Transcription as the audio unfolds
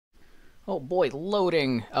Oh boy,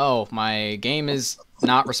 loading. Oh, my game is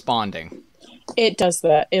not responding. It does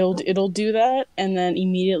that. It'll do that, and then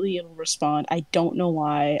immediately it'll respond. I don't know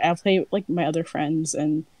why. I'll play like my other friends,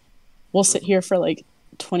 and we'll sit here for like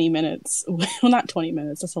 20 minutes. Well, not 20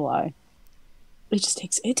 minutes. That's a lie. It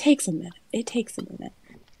takes a minute. It takes a minute.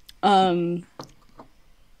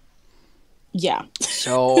 Yeah.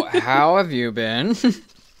 So, how have you been?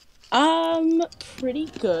 Pretty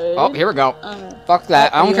good. Oh, here we go. Fuck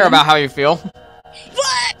that. I don't care about how you feel.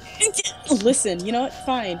 What? Listen, you know what?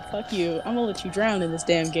 Fine. Fuck you. I'm gonna let you drown in this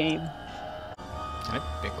damn game.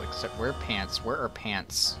 Big like, where are pants? Where are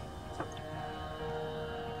pants?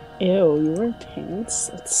 Ew, you wear pants?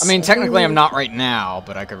 That's I mean, so technically weird. I'm not right now,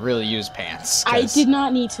 but I could really use pants. I did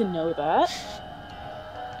not need to know that.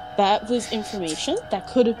 That was information that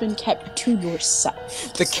could have been kept to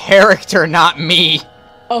yourself. The character, not me.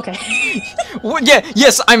 Okay. Well, yeah,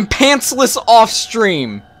 yes, I'm pantsless off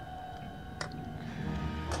stream.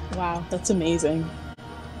 Wow, that's amazing.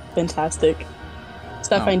 Fantastic.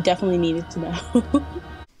 Stuff I definitely needed to know.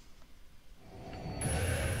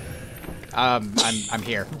 I'm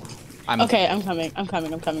here. Okay, I'm coming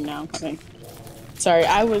now. Sorry,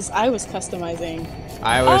 I was customizing.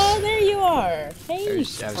 Oh, there you are. Hey, I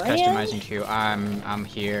was customizing too. I'm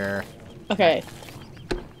here. Okay.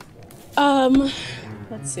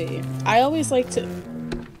 Let's see. I always like to.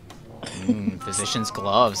 Physician's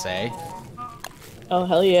gloves, eh? Oh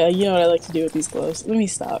hell yeah! You know what I like to do with these gloves. Let me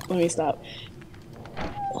stop.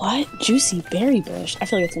 What? Juicy berry bush. I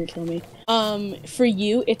feel like it's gonna kill me. For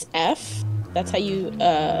you, it's F. That's how you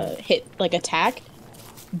hit like attack.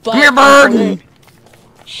 But come here, bird.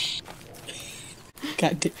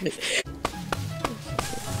 God damn it.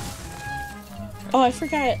 Oh, I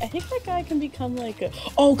forgot. I think that guy can become like a.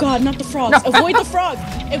 Oh god, not the frogs. No. Avoid the frog.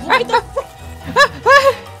 Avoid the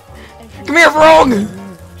frog. Come here, frog.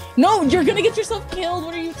 No, you're gonna get yourself killed.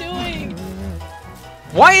 What are you doing?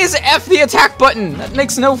 Why is F the attack button? That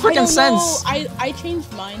makes no freaking sense. I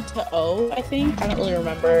changed mine to O, I think. I don't really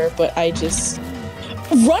remember, but I just...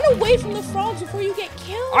 Run away from the frogs before you get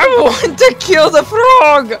killed! I want to kill the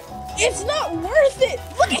frog! It's not worth it!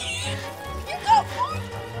 Look at you! You got one!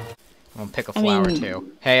 I'm gonna pick a flower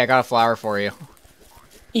too. Hey, I got a flower for you.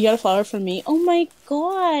 You got a flower for me? Oh my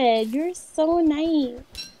god, you're so nice.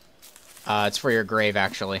 It's for your grave,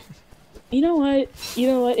 actually. You know what?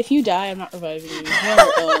 If you die, I'm not reviving you. You're on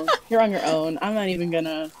your own. You're on your own. I'm not even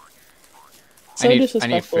gonna... So I need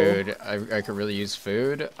disrespectful. food. I could really use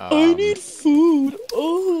food. I need food.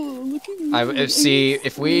 Oh, look at me. See,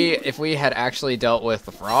 if we had actually dealt with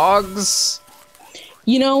the frogs...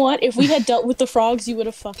 You know what? If we had dealt with the frogs, you would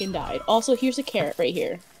have fucking died. Also, here's a carrot right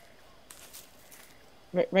here.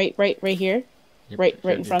 Right here. Right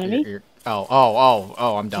in front of me.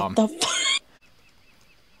 Oh, I'm dumb. What the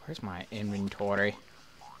Where's my inventory?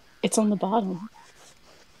 It's on the bottom.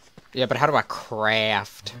 Yeah, but how do I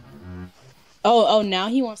craft? Oh, now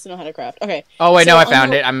he wants to know how to craft. Okay. Oh wait, no, I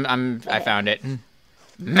found it. I found it.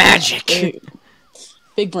 Magic.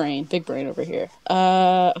 Big brain over here.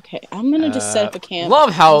 Okay, I'm gonna just set up a camp.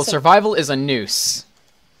 Love how survival is a noose.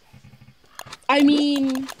 I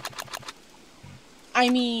mean,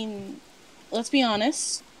 let's be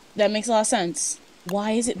honest. That makes a lot of sense.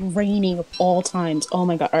 Why is it raining of all times? Oh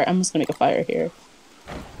my god. Alright, I'm just gonna make a fire here.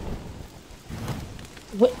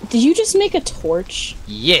 What? Did you just make a torch?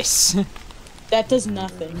 Yes. That does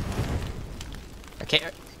nothing. Okay.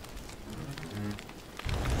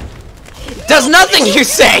 It does nothing, you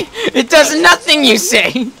say! It does nothing, you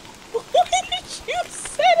say! Why did you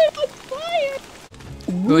set it on fire?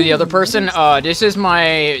 Who the other person? This is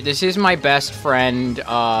my best friend,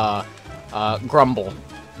 Grumble.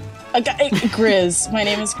 Grizz. My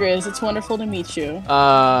name is Grizz. It's wonderful to meet you.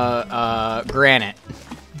 Granite.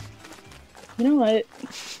 You know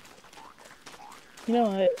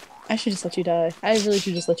what? I should just let you die. I really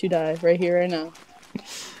should just let you die right here, right now.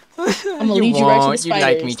 I'm gonna lead you right to the spiders. You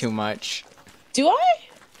like me too much. Do I?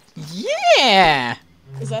 Yeah!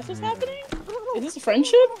 Is that what's happening? Is this a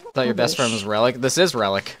friendship? I thought your best friend was Relic. This is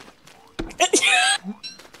Relic.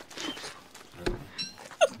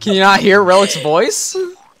 Can you not hear Relic's voice?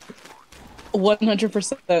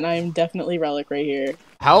 100%. I am definitely Relic right here.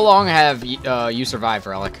 How long have you survived,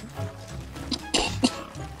 Relic?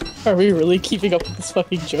 Are we really keeping up with this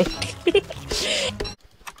fucking joke?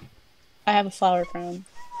 I have a flower crown.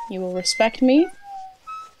 You will respect me?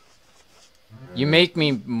 You make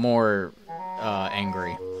me more,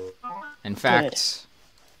 angry. In fact...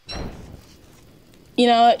 Good. You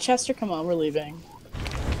know what, Chester, come on, we're leaving.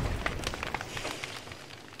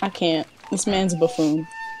 I can't. This man's a buffoon.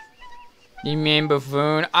 You mean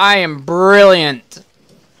buffoon? I am brilliant!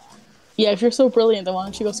 Yeah, if you're so brilliant, then why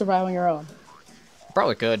don't you go survive on your own?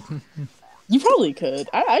 Probably could. You probably could.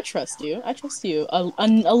 I trust you. I trust you a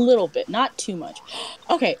little bit, not too much.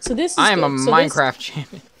 Okay, so this is I am a good. Minecraft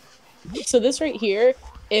champion. So this right here,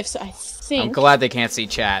 if I I'm think. glad they can't see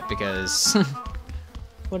chat because.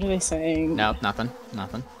 What are they saying? Nope, nothing.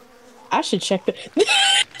 Nothing. I should check the.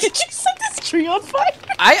 Did you set this tree on fire?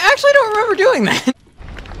 I actually don't remember doing that.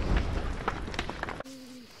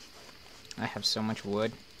 I have so much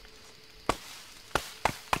wood.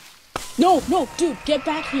 No, no, dude, get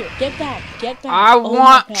back here. Get back. Get back. I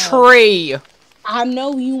want tree. I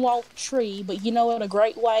know you want tree, but you know what a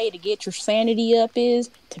great way to get your sanity up is?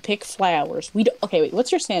 To pick flowers. Okay, wait,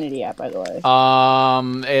 what's your sanity at, by the way?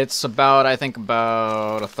 It's about, I think,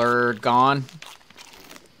 about a third gone.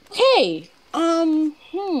 Hey, not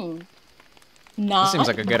This seems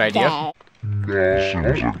like a good idea.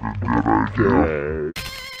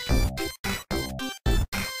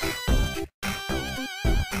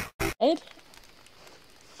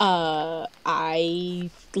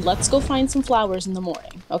 Let's go find some flowers in the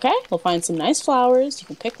morning, okay? We'll find some nice flowers, you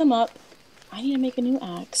can pick them up. I need to make a new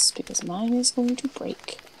axe, because mine is going to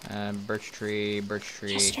break. Birch tree, birch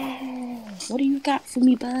tree. Chester, what do you got for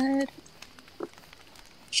me, bud?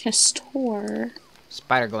 Chester.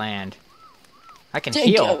 Spider gland. I can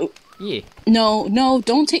heal. Yeah. No, no,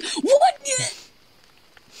 don't take. What?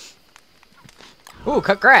 Ooh,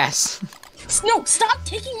 cut grass. No, stop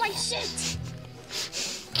taking my shit.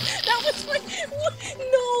 That was my. What?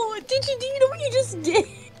 No, do you know what you just did?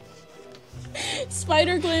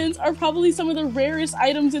 Spider glands are probably some of the rarest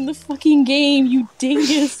items in the fucking game, you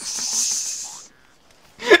dingus.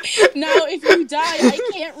 Now, if you die, I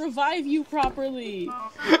can't revive you properly.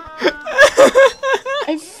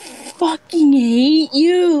 I fucking hate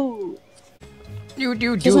you.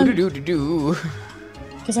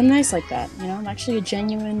 Because I'm nice like that, you know? I'm actually a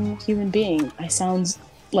genuine human being. I sound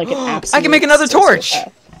like an absolute. I can make another torch!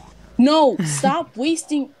 No, stop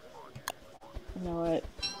wasting. You know what?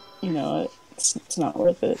 You know what? It's not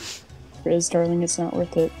worth it. Riz, darling, it's not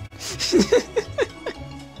worth it.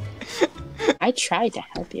 I tried to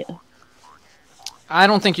help you. I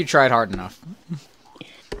don't think you tried hard enough.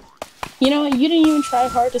 You know, you didn't even try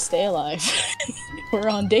hard to stay alive. We're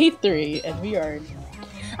on day 3, and we are...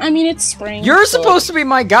 I mean, it's spring. You're supposed to be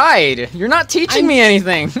my guide! You're not teaching me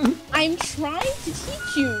anything! I'm trying to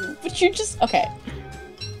teach you, but you're just... Okay.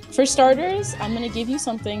 For starters, I'm gonna give you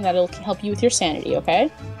something that'll help you with your sanity,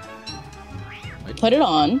 okay? Put it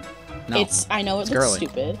on. No, I know it looks girly.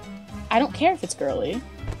 stupid. I don't care if it's girly.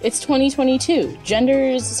 It's 2022. Gender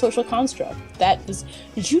is a social construct.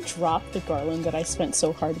 Did you drop the garland that I spent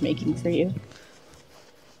so hard making for you?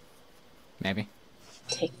 Maybe.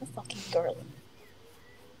 Take the fucking garland.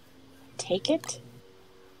 Take it,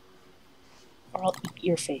 or I'll eat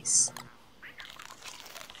your face.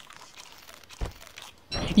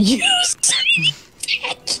 You son of a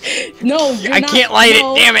bitch! No, you're not. I can't light it,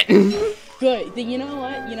 damn it! Good. Then you know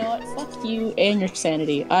what? You know what? Fuck you and your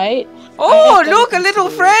sanity. I look, a little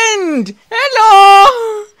friend!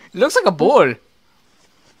 Hello! Looks like a bull.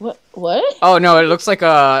 What? What? Oh no, it looks like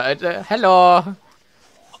a hello.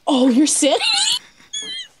 Oh, your sanity?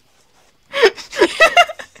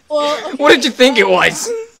 Well, okay, what did you think it was?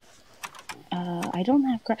 I don't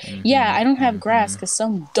have grass. Yeah, I don't have grass because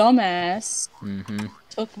some dumbass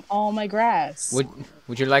took all my grass.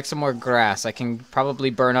 Would you like some more grass? I can probably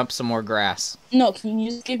burn up some more grass. No, can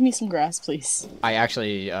you just give me some grass, please? I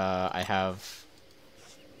actually, I have...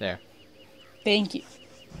 There. Thank you.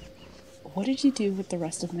 What did you do with the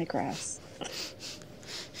rest of my grass?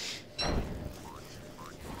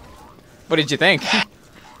 What did you think?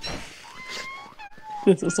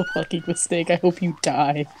 This was a fucking mistake. I hope you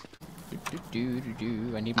die.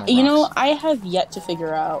 I need more You know, rocks. I have yet to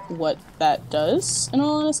figure out what that does, in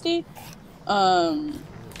all honesty.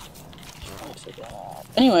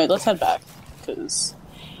 Anyway, let's head back, because...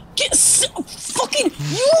 Get so fucking...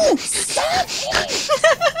 You! Stop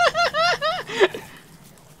it!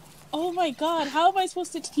 Oh my god, how am I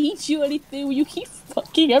supposed to teach you anything when you keep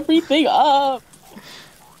fucking everything up?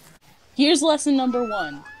 Here's lesson number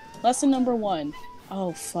 1. Lesson number 1.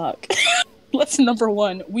 Oh, fuck. Lesson number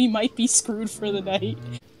 1. We might be screwed for the night.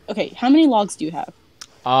 Okay, how many logs do you have?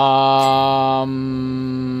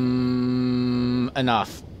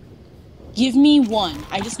 Enough. Give me 1.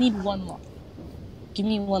 I just need 1 log. Give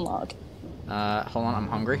me 1 log. Hold on, I'm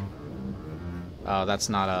hungry. Oh, that's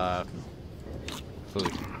not,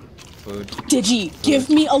 food. Food. Digi, give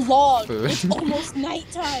me a log! Food. It's almost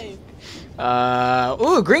nighttime!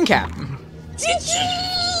 Ooh, green cap!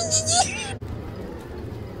 Digi!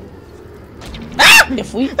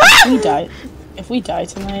 If we die... If we die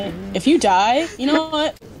tonight, if you die, you know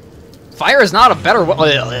what? Fire is not a better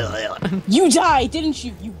way. You died, didn't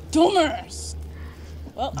you? You dummers.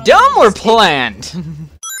 Well, Dumb or planned?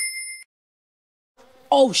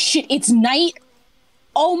 Oh shit! It's night.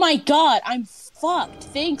 Oh my god, I'm fucked.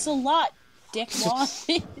 Thanks a lot, Dick.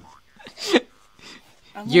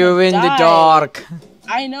 You're in the dark.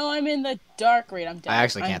 I know I'm in the dark. Right, I'm dead. I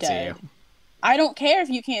actually can't see you. I don't care if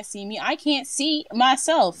you can't see me. I can't see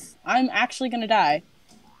myself. I'm actually gonna die.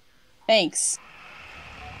 Thanks.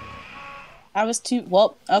 I was too...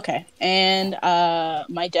 Well, okay. And,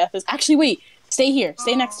 my death is... Actually, wait. Stay here.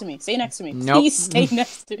 Stay next to me. Stay next to me. Nope. Please stay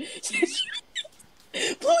next to me.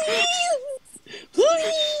 Please!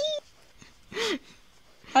 Please!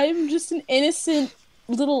 I'm just an innocent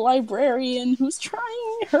little librarian who's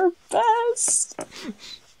trying her best.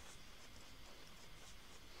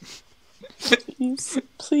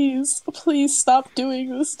 Please stop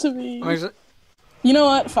doing this to me. You know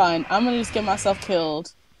what? Fine. I'm gonna just get myself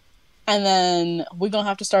killed. And then we're gonna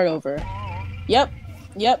have to start over. Yep.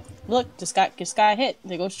 Look, just got hit.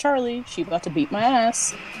 There goes Charlie. She about to beat my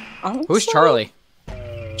ass. Who's Charlie?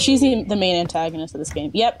 She's the main antagonist of this game.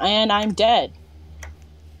 Yep, and I'm dead.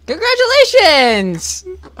 Congratulations!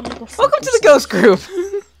 Welcome to the Ghost Group.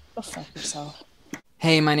 Go fuck yourself.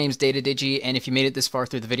 Hey, my name's DataDigi, and if you made it this far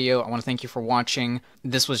through the video, I want to thank you for watching.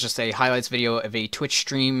 This was just a highlights video of a Twitch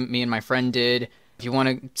stream me and my friend did. If you want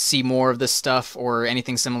to see more of this stuff or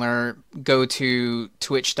anything similar, go to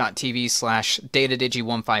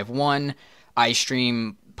twitch.tv/datadigi151. I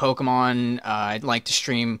stream Pokemon. I'd like to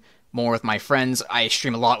stream more with my friends. I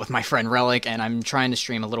stream a lot with my friend Relic, and I'm trying to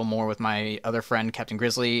stream a little more with my other friend, Captain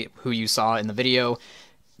Grizzly, who you saw in the video.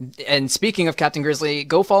 And speaking of Captain Grizzly,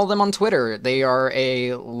 go follow them on Twitter. They are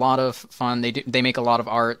a lot of fun. They make a lot of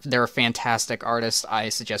art. They're a fantastic artist. I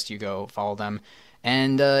suggest you go follow them.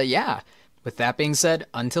 And yeah, with that being said,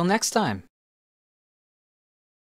 until next time.